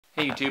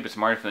Hey YouTube, it's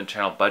Marty from the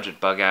channel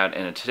Budget Bugout,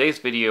 and in today's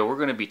video we're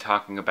going to be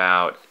talking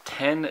about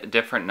 10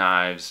 different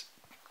knives,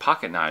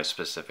 pocket knives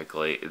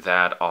specifically,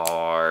 that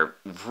are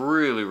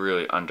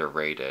really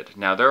underrated.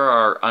 Now there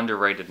are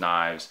underrated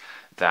knives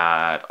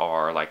that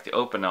are like the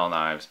open L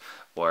knives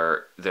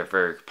where they're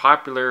very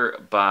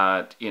popular,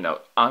 but you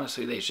know,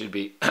 honestly they should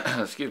be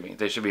excuse me,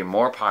 they should be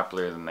more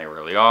popular than they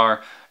really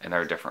are, and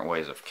there are different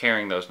ways of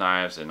carrying those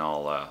knives, and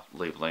I'll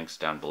leave links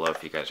down below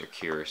if you guys are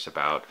curious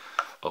about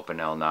open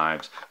L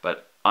knives.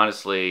 But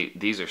honestly,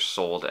 these are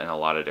sold in a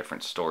lot of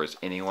different stores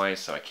anyway,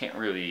 so I can't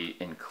really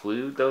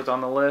include those on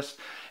the list.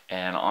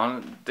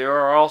 And there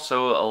are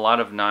also a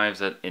lot of knives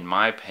that, in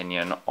my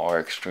opinion, are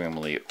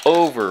extremely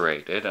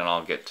overrated, and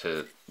I'll get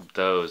to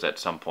those at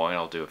some point.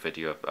 I'll do a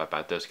video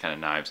about those kind of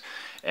knives,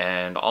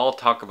 and I'll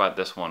talk about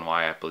this one,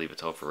 why I believe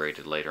it's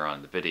overrated, later on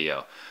in the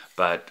video.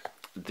 But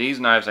these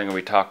knives I'm going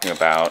to be talking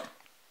about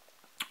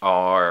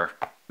are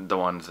the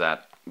ones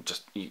that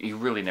just you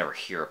really never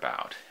hear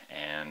about.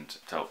 And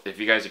so if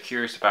you guys are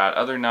curious about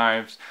other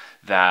knives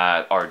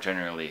that are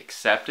generally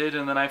accepted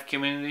in the knife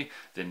community,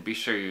 then be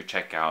sure you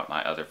check out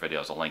my other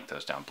videos. I'll link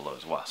those down below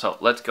as well. So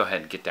let's go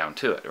ahead and get down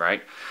to it,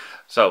 right?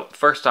 So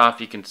first off,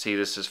 you can see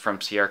this is from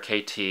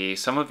CRKT.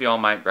 Some of y'all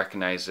might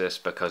recognize this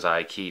because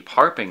I keep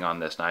harping on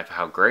this knife,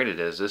 how great it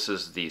is. This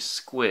is the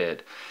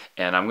Squid,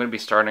 and I'm going to be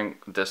starting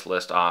this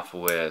list off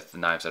with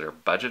knives that are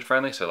budget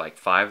friendly, so like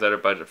 5 that are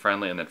budget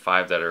friendly, and then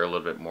 5 that are a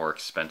little bit more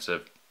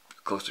expensive,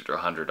 closer to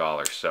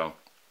 $100. So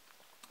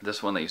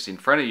this one that you see in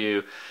front of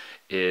you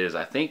is,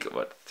 I think,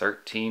 what,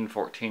 $13,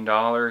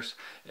 $14,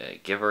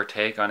 give or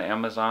take, on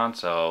Amazon.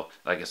 So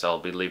like I said, I'll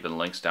be leaving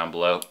links down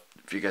below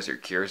if you guys are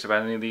curious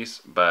about any of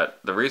these. But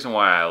the reason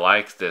why I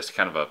like this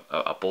kind of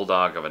a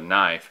bulldog of a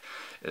knife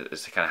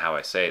is kind of how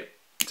I say it,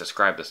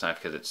 describe this knife,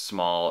 because it's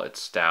small, it's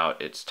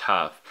stout, it's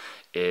tough,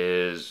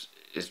 is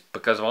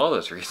because of all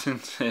those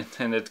reasons.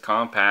 And it's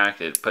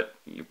compact.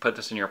 You put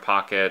this in your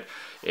pocket.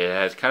 It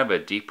has kind of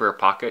a deeper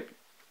pocket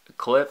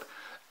clip,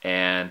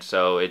 and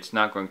so it's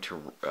not going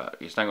to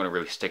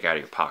really stick out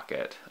of your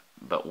pocket.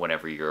 But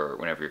whenever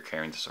you're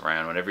carrying this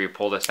around, whenever you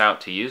pull this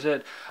out to use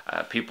it,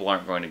 people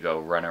aren't going to go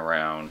run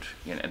around,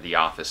 you know, in the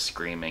office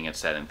screaming and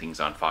setting things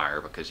on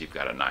fire because you've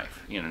got a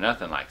knife. You know,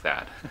 nothing like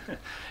that.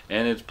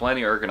 And it's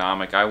plenty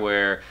ergonomic. I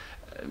wear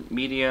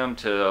medium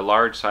to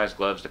large size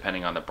gloves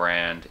depending on the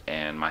brand,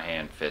 and my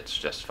hand fits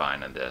just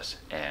fine in this,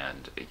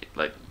 and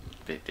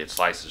it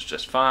slices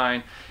just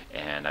fine,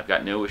 and I've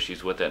got no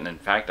issues with it. And in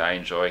fact, I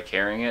enjoy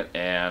carrying it,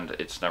 and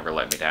it's never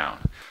let me down.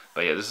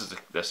 But yeah, this is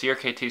the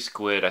CRKT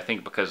Squid. I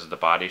think because of the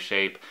body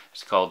shape,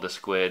 it's called the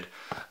Squid,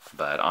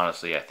 but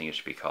honestly, I think it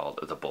should be called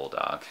the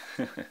Bulldog.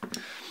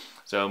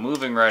 So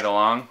moving right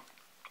along,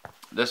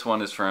 this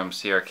one is from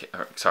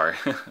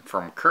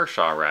from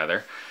Kershaw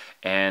rather.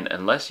 And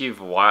unless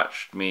you've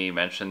watched me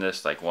mention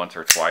this like once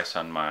or twice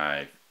on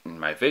my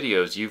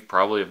videos, you've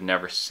probably have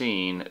never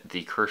seen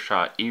the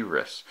Kershaw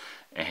Iris.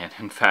 And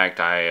in fact,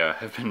 I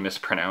have been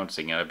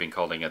mispronouncing it. I've been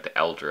calling it the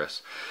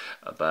Eldris.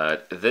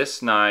 But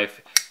this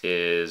knife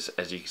is,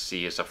 as you can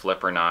see, is a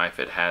flipper knife.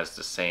 It has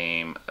the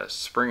same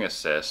spring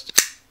assist.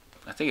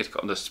 I think it's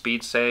called the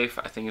Speed Safe,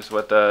 I think is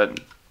what the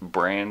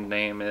brand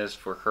name is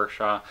for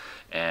Kershaw.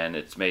 And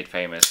it's made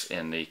famous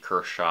in the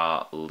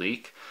Kershaw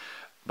Leek.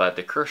 But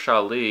the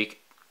Kershaw Leek,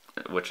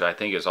 which I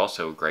think is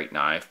also a great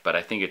knife, but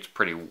I think it's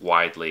pretty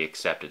widely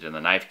accepted in the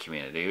knife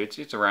community.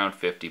 It's around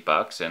 50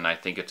 bucks, and I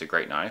think it's a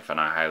great knife, and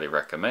I highly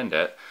recommend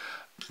it.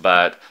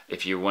 But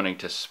if you're wanting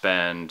to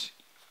spend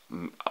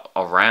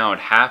around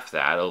half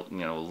that, you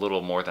know, a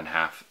little more than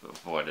half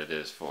of what it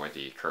is for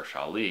the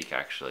Kershaw Leek,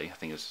 actually, I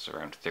think it's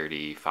around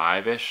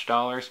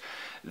 $35-ish,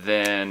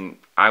 then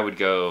I would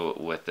go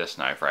with this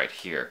knife right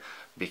here,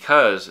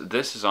 because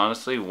this is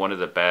honestly one of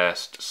the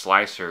best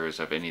slicers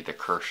of any of the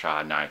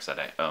Kershaw knives that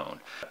I own.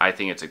 I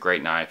think it's a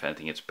great knife, and I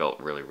think it's built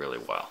really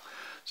well.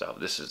 So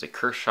this is the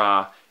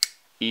Kershaw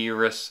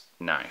Iris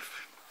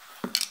knife.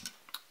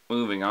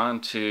 Moving on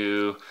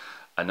to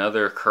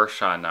another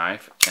Kershaw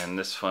knife, and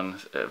this one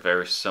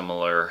very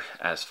similar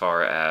as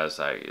far as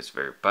it's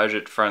very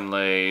budget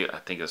friendly. I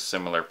think it's a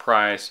similar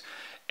price,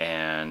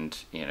 and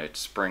you know, it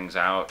springs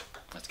out.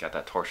 It's got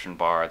that torsion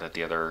bar that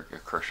the other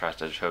Kershaws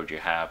that I showed you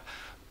have.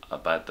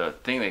 But the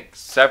thing that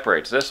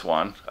separates this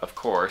one, of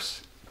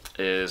course,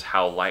 is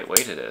how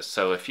lightweight it is.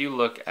 So if you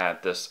look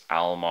at this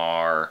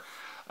Almar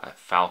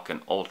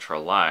Falcon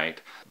Ultra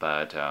Light,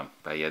 but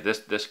yeah,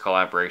 this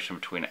collaboration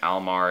between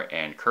Almar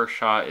and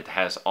Kershaw, it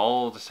has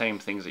all the same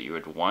things that you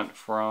would want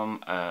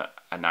from a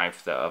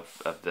knife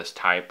of this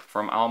type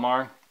from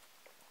Almar,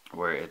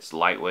 where it's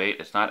lightweight.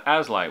 It's not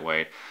as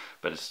lightweight,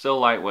 but it's still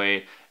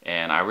lightweight,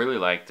 and I really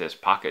like this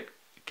pocket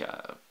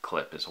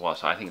clip as well.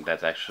 So I think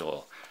that's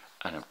actually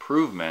an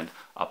improvement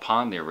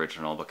upon the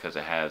original, because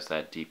it has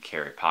that deep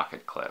carry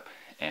pocket clip,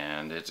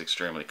 and it's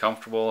extremely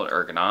comfortable and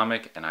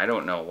ergonomic, and I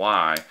don't know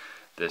why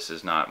this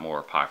is not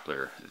more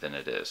popular than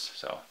it is.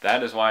 So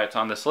that is why it's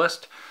on this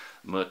list.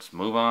 Let's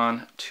move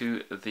on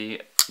to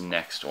the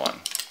next one.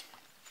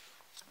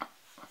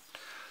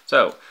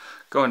 So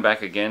Going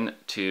back again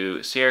to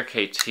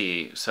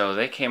CRKT, so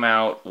they came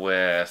out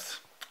with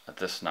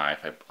this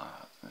knife,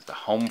 the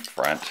home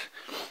front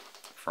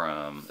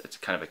it's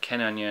kind of a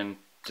Ken Onion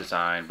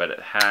design, but it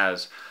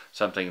has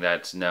something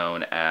that's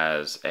known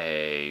as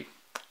a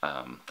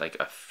like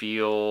a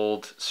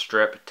field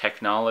strip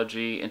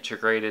technology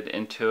integrated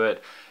into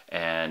it.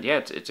 And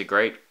yeah, it's a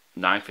great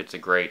knife, it's a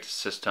great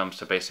system.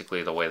 So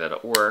basically the way that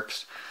it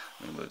works,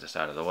 let me move this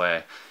out of the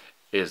way,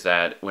 is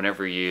that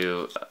whenever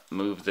you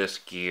move this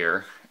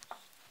gear,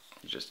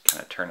 you just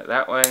kind of turn it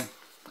that way,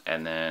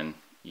 and then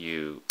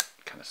you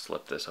kind of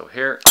slip this over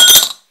here,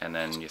 and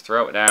then you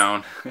throw it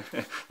down.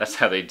 That's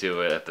how they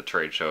do it at the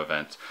trade show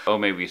events. Oh,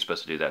 maybe you're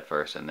supposed to do that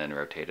first and then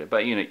rotate it,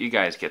 but you know, you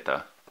guys get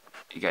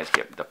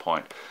the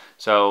point.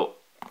 So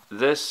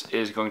this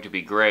is going to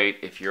be great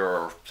if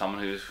you're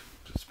someone who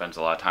spends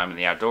a lot of time in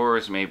the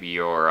outdoors. Maybe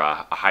you're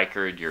a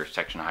hiker, you're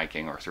section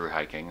hiking or through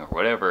hiking or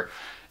whatever,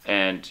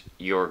 and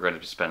you're going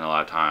to spend a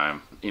lot of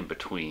time in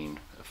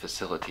between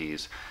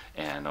facilities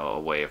and a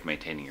way of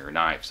maintaining your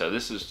knife. So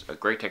this is a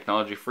great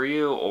technology for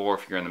you, or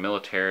if you're in the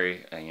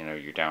military and you know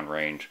you're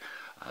downrange,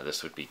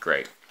 this would be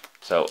great.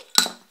 So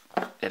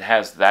it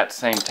has that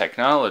same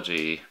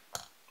technology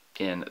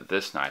in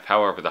this knife.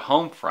 However, the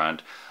home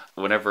front,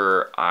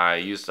 whenever I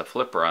use the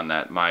flipper on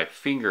that, my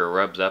finger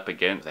rubs up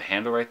against the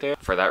handle right there.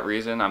 For that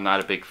reason, I'm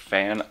not a big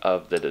fan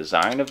of the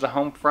design of the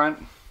home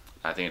front.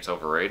 I think it's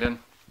overrated.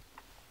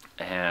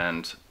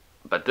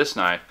 But this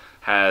knife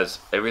has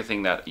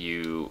everything that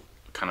you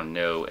kind of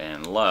know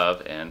and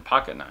love in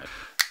pocket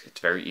knife. It's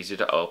very easy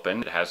to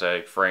open. It has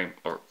a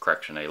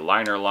a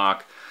liner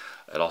lock.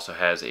 It also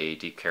has a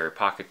deep carry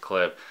pocket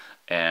clip.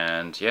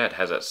 And yeah, it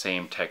has that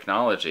same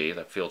technology,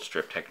 that field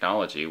strip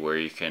technology, where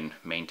you can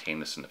maintain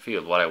this in the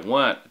field. What I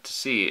want to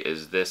see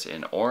is this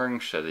in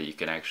orange so that you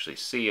can actually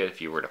see it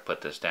if you were to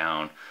put this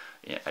down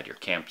at your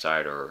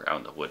campsite or out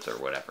in the woods or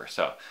whatever.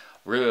 So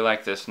really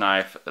like this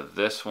knife.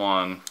 This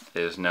one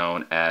is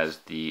known as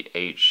the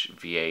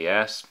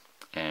HVAS,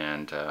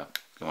 and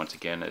once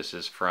again, this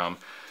is from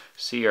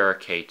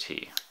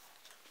CRKT.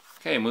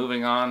 Okay,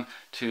 moving on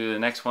to the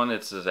next one.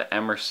 This is an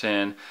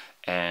Emerson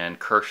and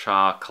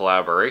Kershaw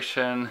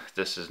collaboration.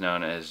 This is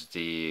known as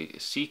the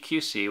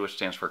CQC, which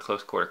stands for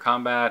Close Quarter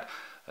Combat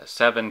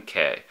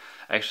 7K.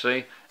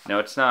 Actually, no,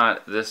 it's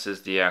not. This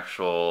is the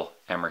actual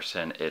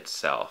Emerson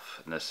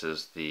itself. And this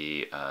is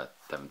the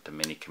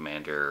Mini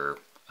Commander.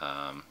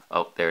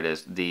 Oh, there it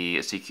is, the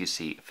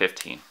CQC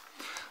 15.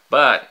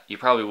 But you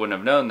probably wouldn't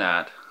have known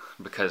that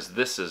because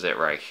this is it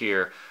right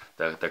here,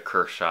 the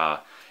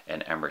Kershaw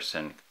and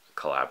Emerson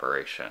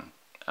collaboration.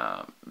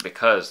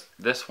 Because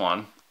this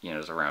one, you know,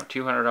 is around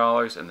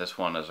 $200 and this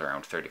one is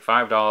around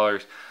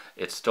 $35.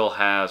 It still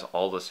has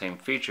all the same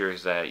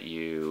features that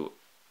you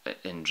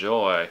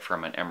enjoy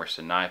from an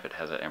Emerson knife. It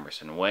has an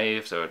Emerson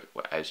wave, so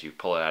as you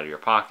pull it out of your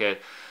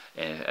pocket,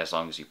 and as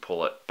long as you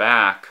pull it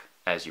back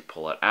as you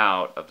pull it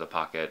out of the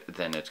pocket,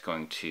 then it's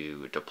going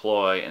to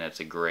deploy, and it's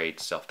a great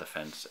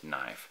self-defense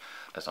knife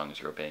as long as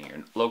you're obeying your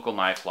local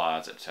knife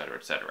laws, etc.,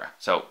 etc.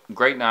 So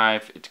great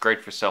knife. It's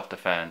great for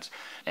self-defense,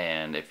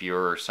 and if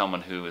you're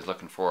someone who is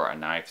looking for a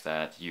knife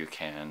that you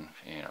can,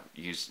 you know,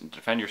 use to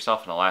defend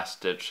yourself in a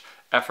last-ditch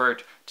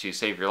effort to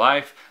save your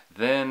life,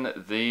 then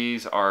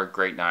these are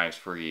great knives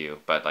for you.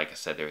 But like I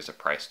said, there's a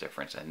price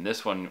difference, and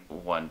this one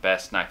won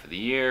Best Knife of the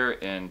Year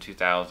in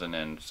 2000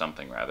 and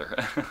something rather.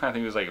 I think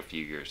it was like a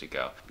few years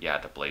ago. Yeah,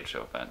 at the Blade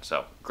Show event.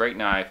 So great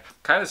knife,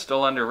 kind of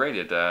still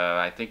underrated.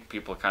 I think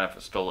people kind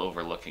of still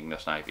overlooking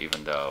this knife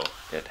even though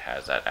it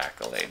has that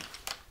accolade.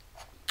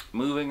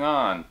 Moving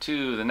on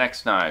to the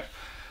next knife,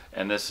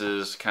 and this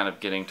is kind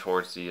of getting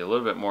towards the a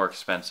little bit more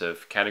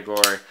expensive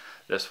category.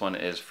 This one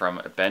is from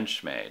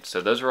Benchmade.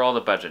 So those are all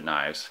the budget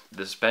knives.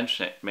 This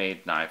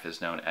Benchmade knife is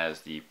known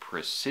as the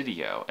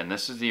Presidio, and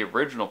this is the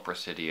original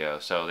Presidio.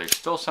 So there's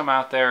still some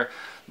out there.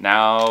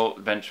 Now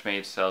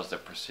Benchmade sells the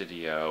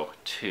Presidio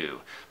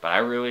 2, but I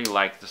really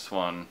like this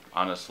one,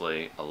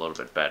 honestly, a little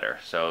bit better.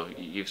 So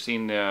you've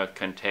seen the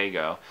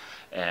Contago,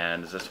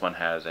 and this one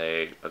has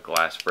a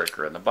glass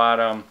breaker in the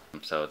bottom,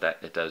 so that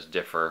it does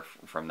differ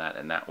from that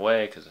in that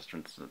way, because this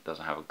one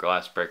doesn't have a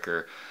glass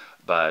breaker.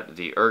 But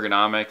the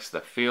ergonomics,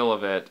 the feel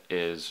of it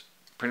is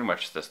pretty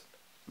much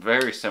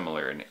very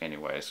similar in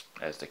anyways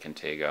as the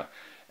Contago.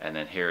 And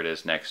then here it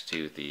is next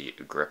to the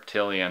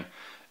Griptilian,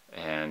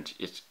 and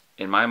it's,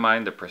 in my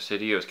mind, the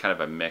Presidio is kind of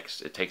a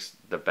mix. It takes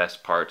the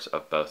best parts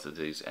of both of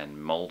these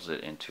and molds it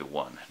into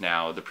one.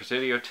 Now the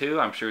Presidio 2,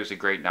 I'm sure, is a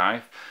great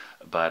knife,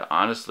 but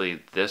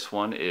honestly, this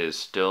one is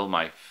still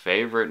my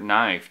favorite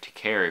knife to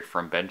carry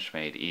from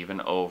Benchmade,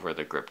 even over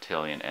the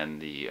Griptilian and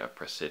the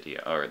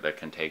Presidio, or the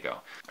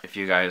Contago. If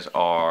you guys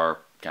are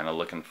kind of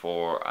looking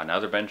for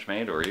another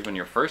Benchmade, or even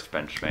your first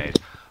Benchmade,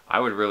 I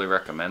would really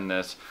recommend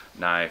this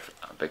knife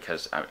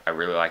because I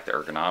really like the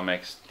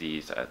ergonomics.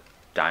 These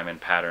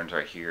diamond patterns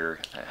right here,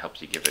 it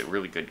helps you give a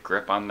really good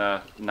grip on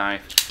the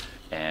knife,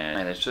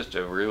 and it's just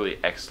a really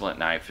excellent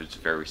knife. It's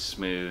very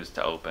smooth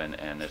to open,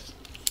 and it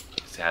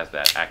has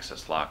that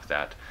access lock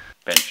that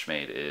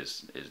Benchmade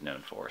is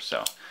known for.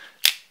 So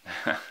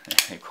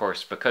Of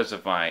course, because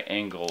of my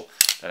angle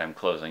that I'm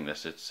closing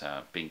this, it's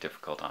being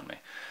difficult on me.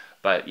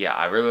 But yeah,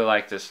 I really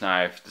like this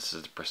knife. This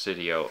is the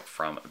Presidio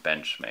from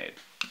Benchmade.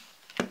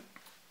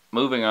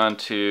 Moving on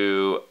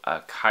to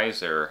a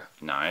Kaiser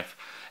knife,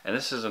 and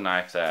this is a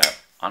knife that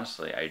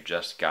honestly I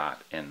just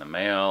got in the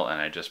mail,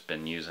 and I just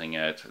been using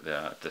it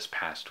this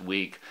past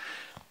week,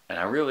 and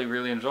I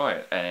really enjoy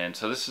it. And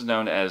so this is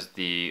known as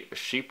the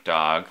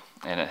Sheepdog,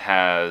 and it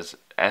has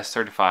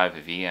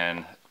S35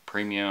 VN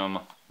premium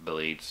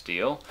blade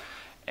steel,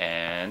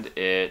 and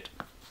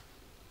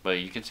well,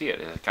 you can see it.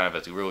 It kind of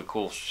has a really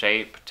cool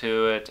shape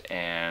to it,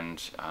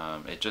 and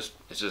it's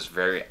just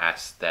very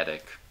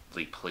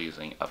aesthetically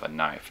pleasing of a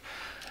knife.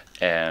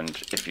 And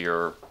if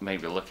you're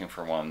maybe looking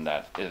for one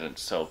that isn't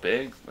so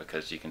big,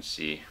 because you can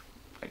see,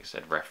 like I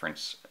said,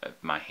 reference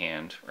my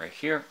hand right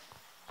here,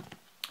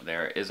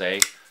 there is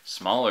a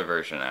smaller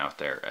version out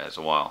there as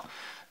well.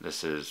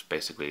 This is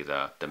basically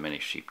the mini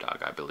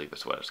Sheepdog, I believe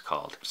is what it's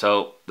called.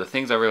 So the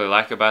things I really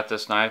like about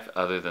this knife,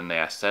 other than the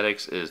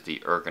aesthetics, is the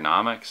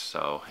ergonomics.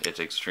 So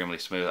it's extremely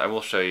smooth. I will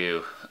show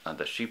you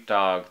the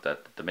Sheepdog,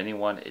 the mini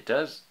one. It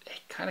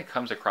kind of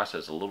comes across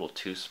as a little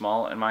too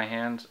small in my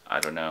hands. I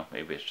don't know.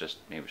 Maybe it's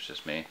just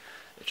me.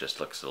 It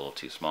just looks a little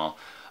too small.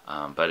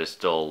 But it's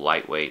still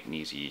lightweight and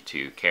easy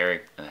to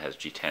carry, and it has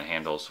G10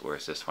 handles,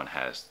 whereas this one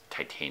has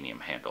titanium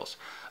handles.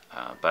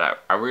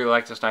 But I really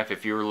like this knife.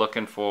 If you're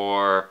looking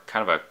for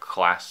kind of a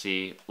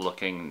classy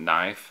looking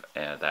knife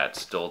that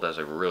still does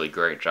a really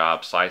great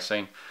job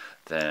slicing,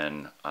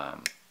 then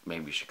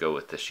maybe you should go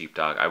with the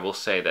Sheepdog. I will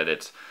say that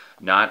it's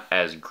not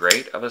as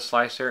great of a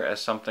slicer as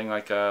something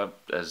like a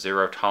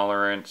zero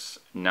tolerance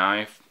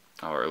knife,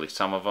 or at least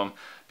some of them,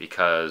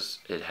 because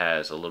it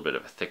has a little bit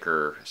of a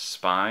thicker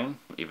spine,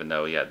 even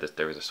though, yeah,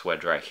 there is a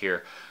swedge right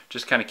here.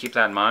 Just kind of keep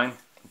that in mind.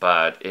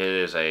 But it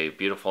is a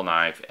beautiful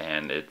knife,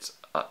 and it's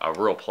a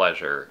real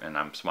pleasure, and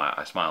I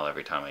smile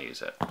every time I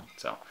use it.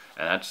 So,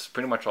 and that's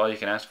pretty much all you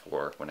can ask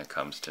for when it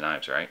comes to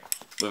knives, right?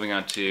 Moving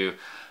on to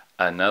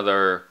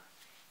another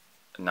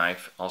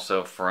knife,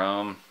 also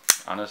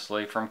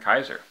honestly from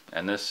Kaiser,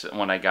 and this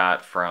one I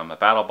got from a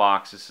battle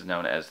box. This is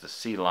known as the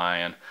Sea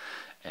Lion,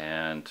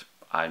 and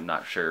I'm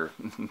not sure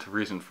the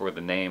reason for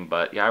the name,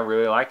 but yeah, I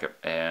really like it,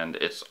 and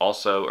it's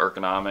also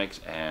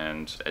ergonomics,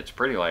 and it's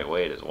pretty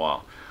lightweight as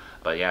well.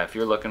 But yeah, if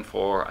you're looking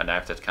for a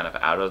knife that's kind of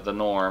out of the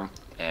norm,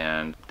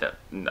 and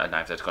a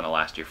knife that's going to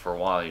last you for a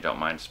while, you don't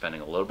mind spending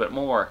a little bit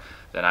more,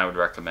 then I would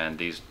recommend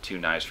these two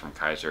knives from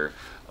Kaiser.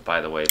 By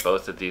the way,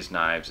 both of these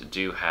knives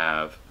do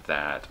have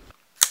that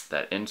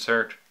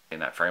insert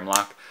in that frame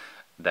lock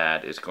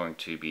that is going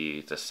to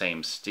be the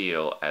same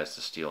steel as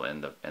the steel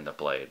in the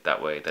blade.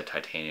 That way the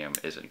titanium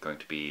isn't going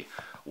to be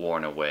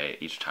worn away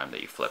each time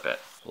that you flip it.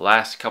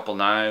 Last couple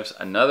knives,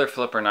 another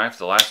flipper knife,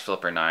 the last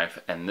flipper knife,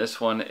 and this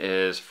one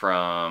is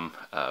from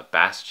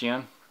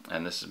Bastion,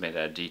 and this is made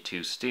out of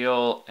D2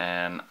 steel,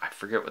 and I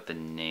forget what the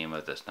name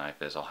of this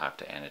knife is. I'll have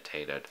to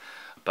annotate it.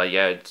 But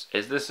yeah, this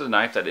is a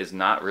knife that is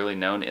not really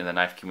known in the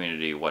knife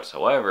community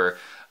whatsoever,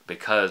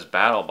 because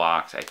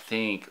BattleBox, I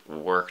think,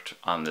 worked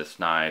on this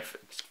knife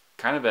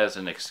kind of as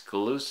an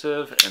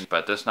exclusive,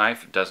 but this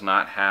knife does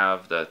not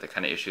have the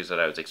kind of issues that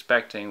I was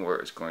expecting, where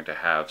it's going to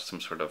have some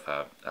sort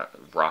of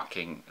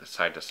rocking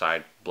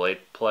side-to-side blade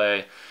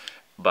play.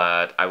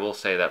 But I will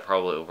say that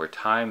probably over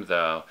time,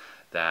 though,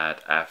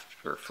 that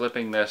after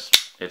flipping this,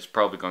 it's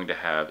probably going to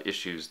have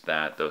issues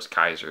that those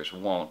Kaisers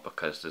won't,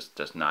 because this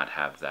does not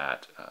have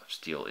that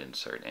steel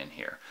insert in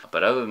here.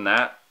 But other than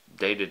that,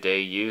 day-to-day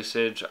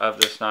usage of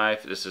this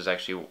knife, this is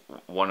actually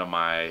one of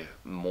my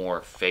more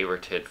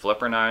favorited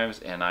flipper knives,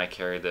 and I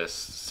carry this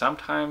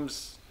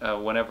sometimes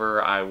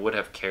whenever I would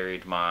have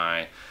carried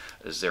my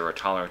zero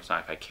tolerance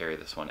knife, I carry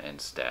this one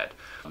instead.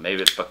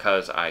 Maybe it's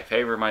because I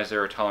favor my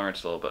zero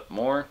tolerance a little bit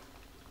more,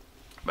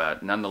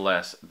 but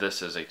nonetheless,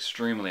 this is an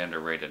extremely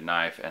underrated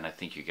knife, and I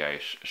think you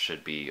guys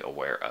should be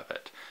aware of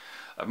it.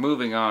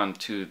 Moving on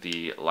to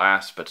the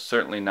last, but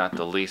certainly not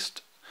the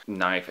least,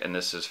 knife, and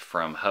this is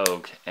from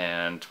Hogue.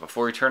 And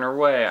before we turn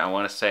away, I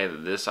want to say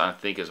that this, I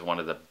think, is one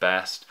of the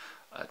best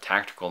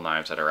tactical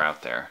knives that are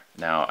out there.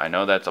 Now, I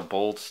know that's a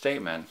bold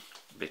statement,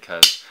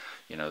 because,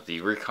 you know, the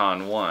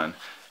Recon 1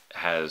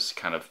 has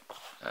kind of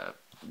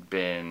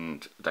been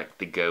like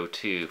the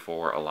go-to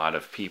for a lot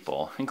of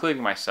people,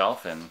 including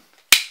myself, and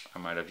I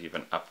might have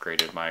even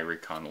upgraded my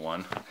Recon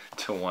 1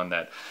 to one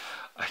that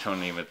I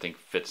don't even think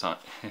fits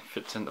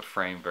in the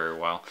frame very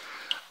well.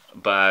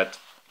 But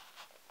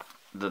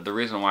the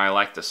reason why I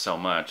like this so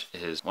much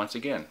is, once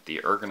again, the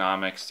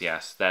ergonomics, the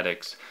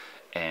aesthetics,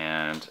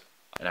 and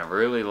I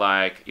really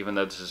like, even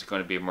though this is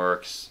going to be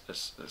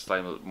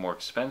slightly more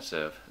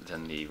expensive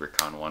than the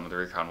Recon 1. The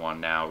Recon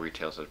 1 now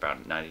retails at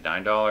about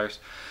 $99.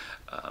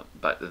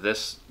 But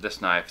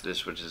this knife,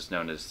 which is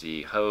known as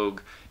the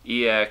Hogue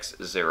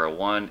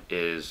EX01,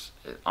 is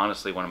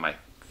honestly one of my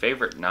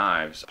favorite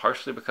knives,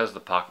 partially because of the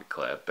pocket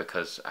clip,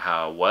 because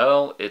how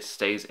well it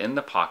stays in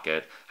the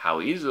pocket, how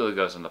easily it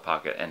goes in the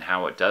pocket, and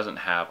how it doesn't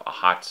have a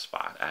hot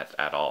spot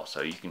at all.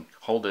 So you can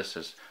hold this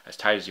as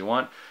tight as you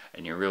want,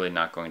 and you're really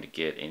not going to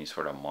get any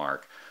sort of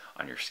mark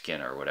on your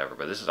skin or whatever.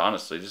 But this is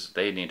honestly,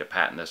 they need to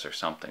patent this or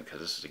something,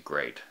 because this is a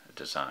great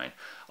design.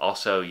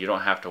 Also, you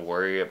don't have to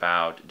worry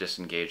about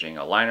disengaging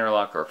a liner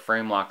lock or a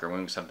frame lock or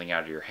moving something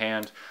out of your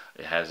hand.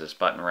 It has this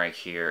button right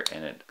here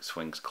and it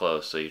swings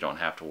closed, so you don't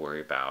have to worry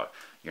about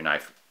your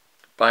knife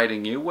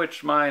biting you,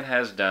 which mine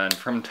has done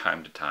from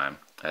time to time,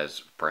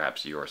 as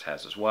perhaps yours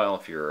has as well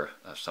if you're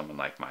someone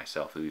like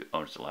myself who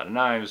owns a lot of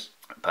knives.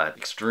 But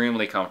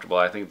extremely comfortable.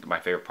 I think my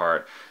favorite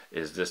part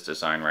is this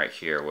design right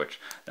here, which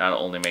not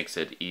only makes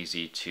it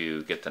easy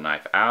to get the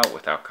knife out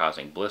without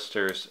causing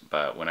blisters,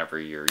 but whenever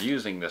you're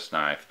using this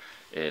knife,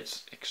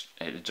 it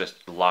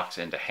just locks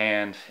into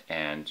hand,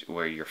 and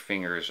where your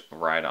fingers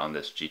ride on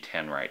this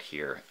G10 right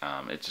here,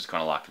 it's just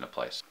going to lock into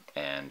place.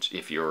 And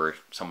if you're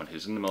someone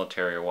who's in the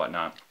military or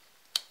whatnot,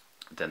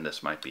 then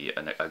this might be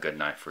a good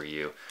knife for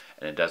you.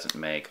 And it doesn't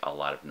make a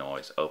lot of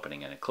noise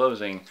opening and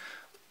closing,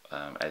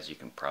 as you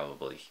can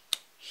probably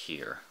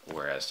hear,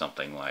 whereas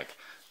something like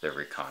the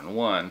Recon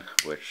 1,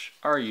 which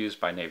are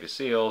used by Navy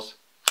SEALs,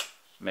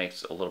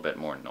 makes a little bit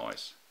more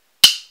noise.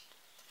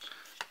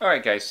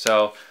 Alright guys,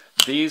 so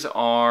these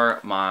are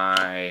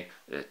my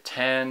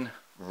 10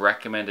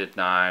 recommended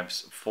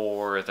knives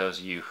for those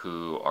of you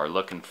who are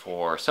looking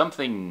for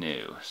something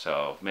new.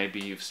 So maybe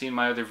you've seen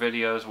my other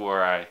videos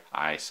where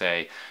I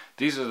say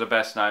these are the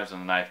best knives in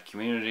the knife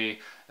community,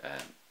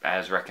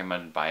 as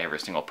recommended by every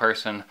single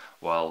person.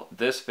 Well,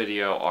 this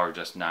video are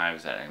just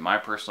knives that in my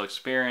personal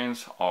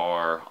experience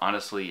are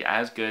honestly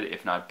as good,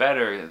 if not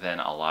better,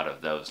 than a lot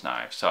of those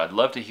knives. So I'd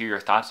love to hear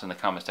your thoughts in the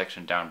comment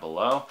section down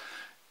below.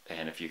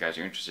 And if you guys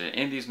are interested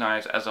in these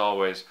knives, as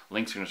always,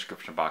 links in the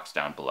description box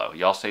down below.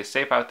 Y'all stay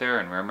safe out there,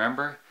 and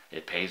remember,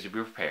 it pays to be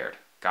prepared.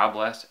 God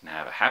bless, and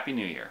have a happy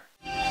new year.